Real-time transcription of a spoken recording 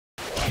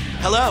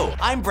Hello,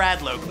 I'm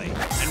Brad Logley,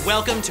 and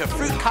welcome to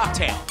Fruit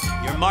Cocktail,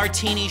 your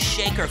martini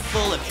shaker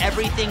full of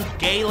everything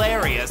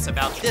gay-larious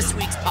about this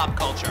week's pop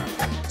culture.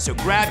 So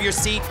grab your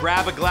seat,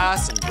 grab a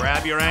glass, and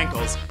grab your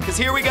ankles, because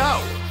here we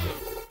go.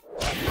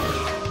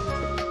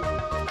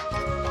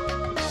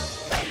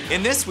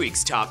 In this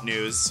week's top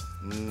news,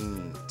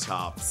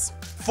 tops.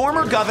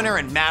 Former governor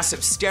and massive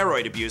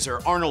steroid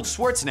abuser Arnold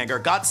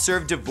Schwarzenegger got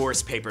served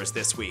divorce papers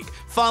this week,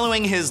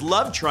 following his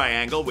love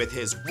triangle with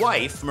his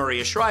wife,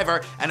 Maria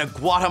Shriver, and a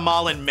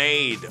Guatemalan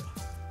maid.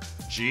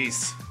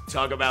 Jeez,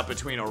 talk about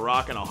between a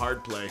rock and a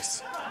hard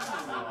place.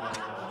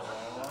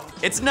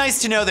 It's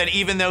nice to know that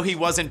even though he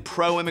wasn't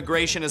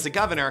pro-immigration as a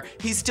governor,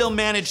 he still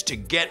managed to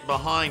get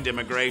behind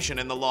immigration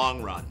in the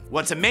long run.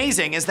 What's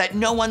amazing is that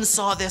no one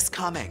saw this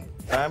coming.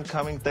 I'm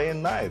coming day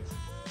and night.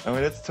 I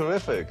mean, it's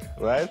terrific,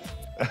 right?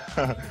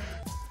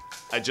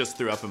 I just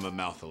threw up in my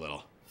mouth a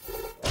little.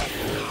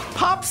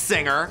 Pop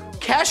singer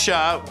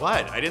Kesha,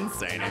 what? I didn't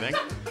say anything.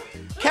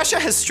 Kesha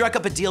has struck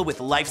up a deal with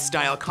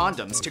Lifestyle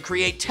Condoms to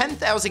create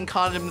 10,000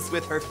 condoms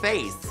with her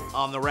face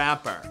on the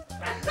wrapper.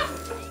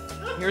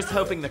 Here's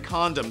hoping the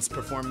condoms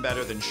perform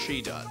better than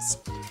she does.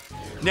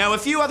 Now, a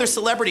few other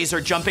celebrities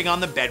are jumping on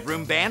the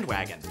bedroom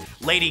bandwagon.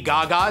 Lady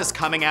Gaga is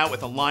coming out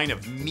with a line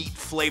of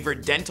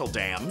meat-flavored dental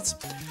dams.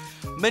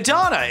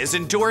 Madonna is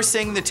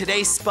endorsing the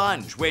Today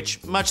Sponge,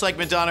 which, much like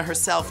Madonna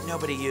herself,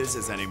 nobody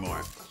uses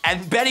anymore.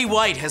 And Betty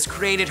White has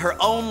created her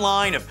own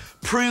line of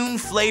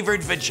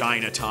prune-flavored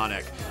vagina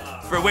tonic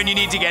for when you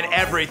need to get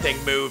everything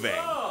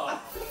moving.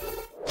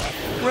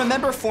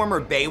 Remember former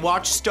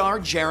Baywatch star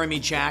Jeremy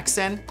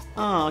Jackson?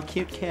 Aw,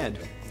 cute kid.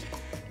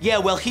 Yeah,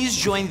 well, he's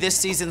joined this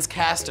season's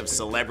cast of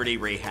Celebrity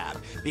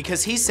Rehab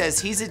because he says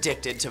he's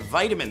addicted to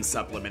vitamin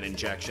supplement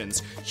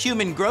injections,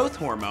 human growth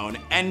hormone,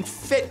 and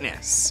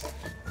fitness.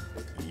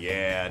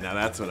 Yeah, now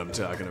that's what I'm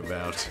talking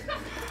about.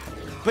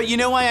 But you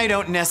know why I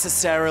don't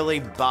necessarily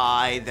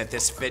buy that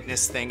this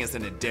fitness thing is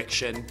an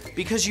addiction?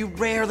 Because you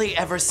rarely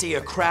ever see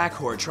a crack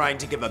whore trying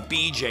to give a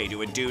BJ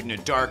to a dude in a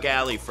dark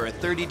alley for a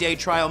 30-day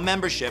trial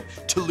membership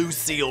to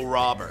Lucille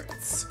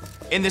Roberts.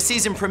 In the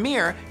season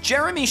premiere,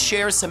 Jeremy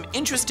shares some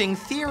interesting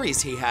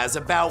theories he has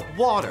about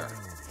water.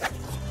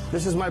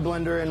 This is my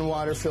blender and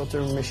water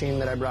filter machine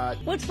that I brought.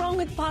 What's wrong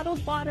with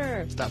bottled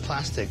water? That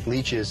plastic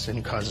leaches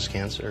and causes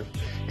cancer.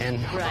 And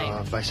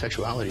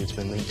bisexuality, it's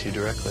been linked to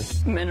directly.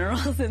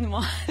 Minerals in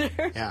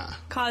water? Yeah.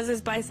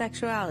 Causes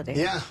bisexuality?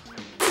 Yeah.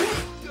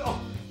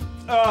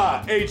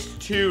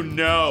 H2,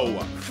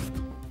 no.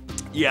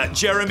 Yeah,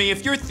 Jeremy,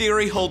 if your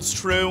theory holds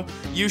true,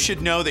 you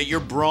should know that your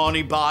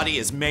brawny body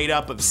is made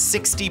up of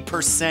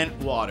 60%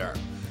 water.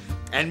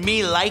 And me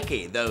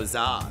likey those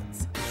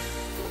odds.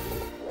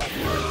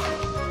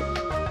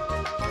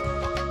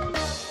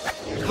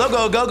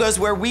 Logo Go-Go's,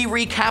 where we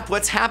recap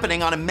what's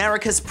happening on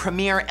America's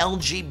premier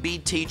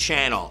LGBT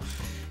channel,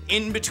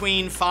 in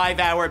between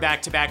 5-hour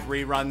back-to-back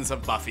reruns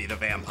of Buffy the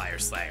Vampire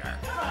Slayer.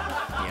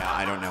 Yeah,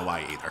 I don't know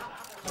why either.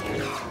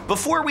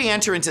 Before we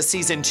enter into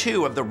season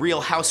 2 of The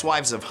Real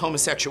Housewives of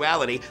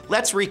Homosexuality,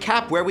 let's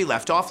recap where we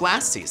left off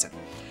last season.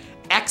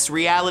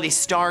 Ex-reality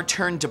star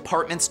turned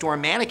department store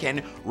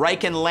mannequin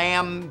Riken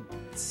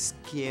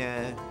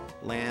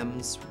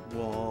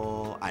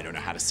Lambswool, I don't know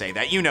how to say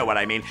that, you know what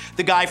I mean.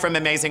 The guy from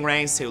Amazing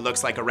Race who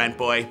looks like a rent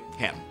boy,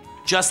 him.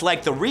 Just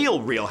like the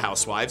Real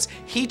Housewives,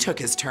 he took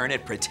his turn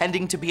at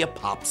pretending to be a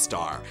pop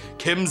star.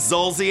 Kim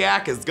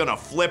Zolciak is gonna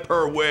flip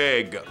her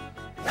wig.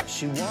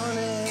 She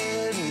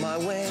wanted my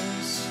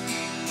wings,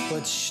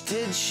 but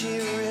did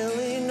she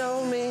really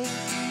know me?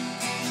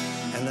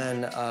 And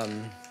then,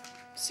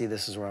 see,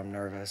 this is where I'm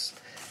nervous.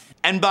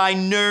 And by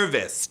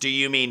nervous, do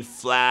you mean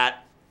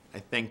flat? I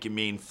think you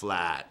mean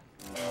flat.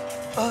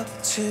 Up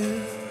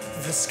to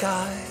the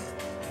sky,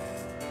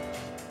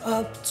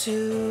 up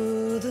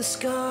to the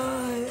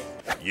sky.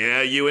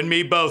 Yeah, you and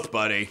me both,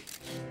 buddy.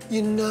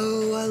 You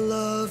know I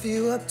love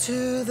you up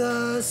to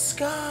the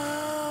sky.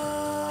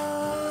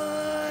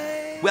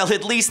 Well,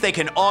 at least they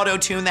can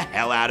auto-tune the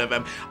hell out of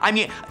him. I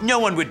mean, no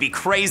one would be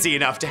crazy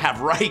enough to have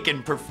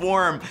Riken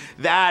perform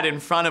that in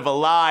front of a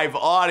live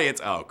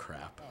audience. Oh,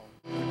 crap.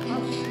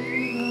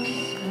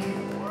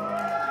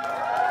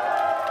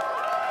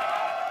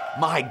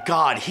 My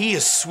God, he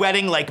is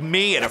sweating like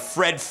me at a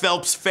Fred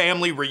Phelps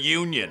family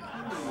reunion.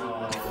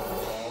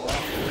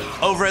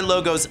 Over at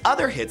Logo's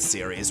other hit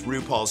series,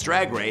 RuPaul's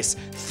Drag Race,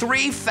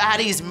 3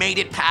 fatties made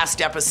it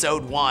past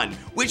episode 1,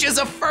 which is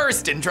a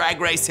first in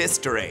Drag Race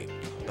history.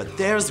 But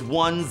there's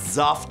one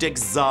Zoftic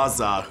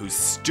Zaza who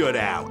stood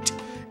out,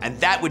 and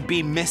that would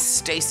be Miss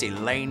Stacey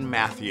Lane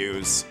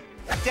Matthews.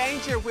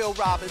 Danger, Will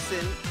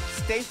Robinson.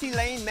 Stacey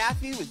Lane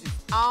Matthews is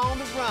on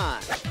the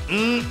run.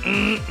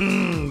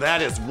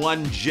 That is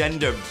one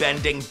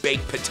gender-bending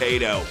baked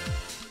potato.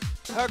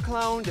 Her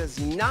clone does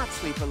not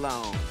sleep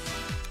alone.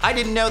 I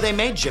didn't know they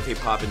made Jiffy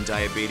Pop in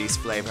diabetes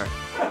flavor.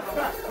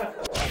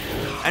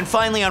 And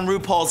finally, on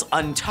RuPaul's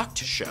Untucked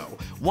show,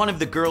 one of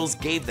the girls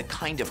gave the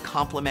kind of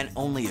compliment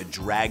only a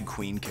drag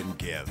queen can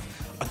give.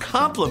 A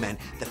compliment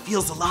that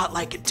feels a lot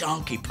like a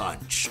donkey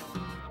punch.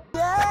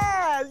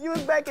 Yeah, was. You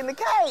was baking the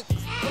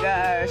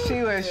cakes.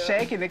 She was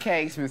shaking the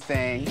cakes, Miss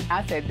Thing.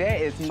 I said,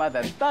 there is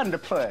Mother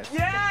Thunderpuss.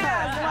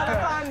 Yes, Mother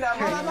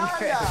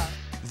Thunder.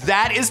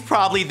 That is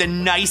probably the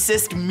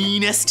nicest,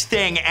 meanest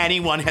thing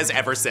anyone has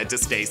ever said to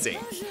Stacy.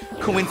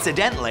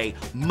 Coincidentally,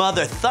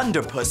 Mother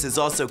Thunderpuss is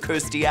also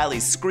Kirstie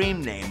Alley's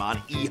scream name on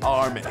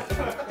eHarmony.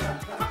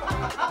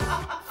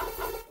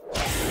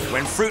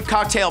 When Fruit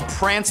Cocktail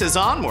prances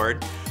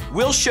onward,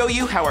 we'll show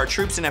you how our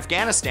troops in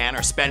Afghanistan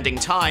are spending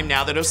time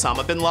now that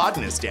Osama bin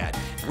Laden is dead.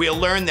 We'll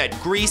learn that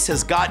Greece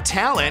has got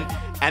talent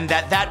and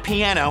that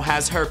piano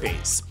has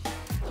herpes.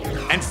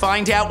 And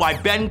find out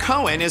why Ben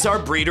Cohen is our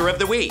breeder of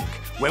the week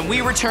when we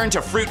return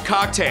to Fruit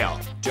Cocktail.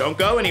 Don't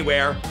go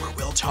anywhere, or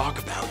we'll talk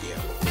about you.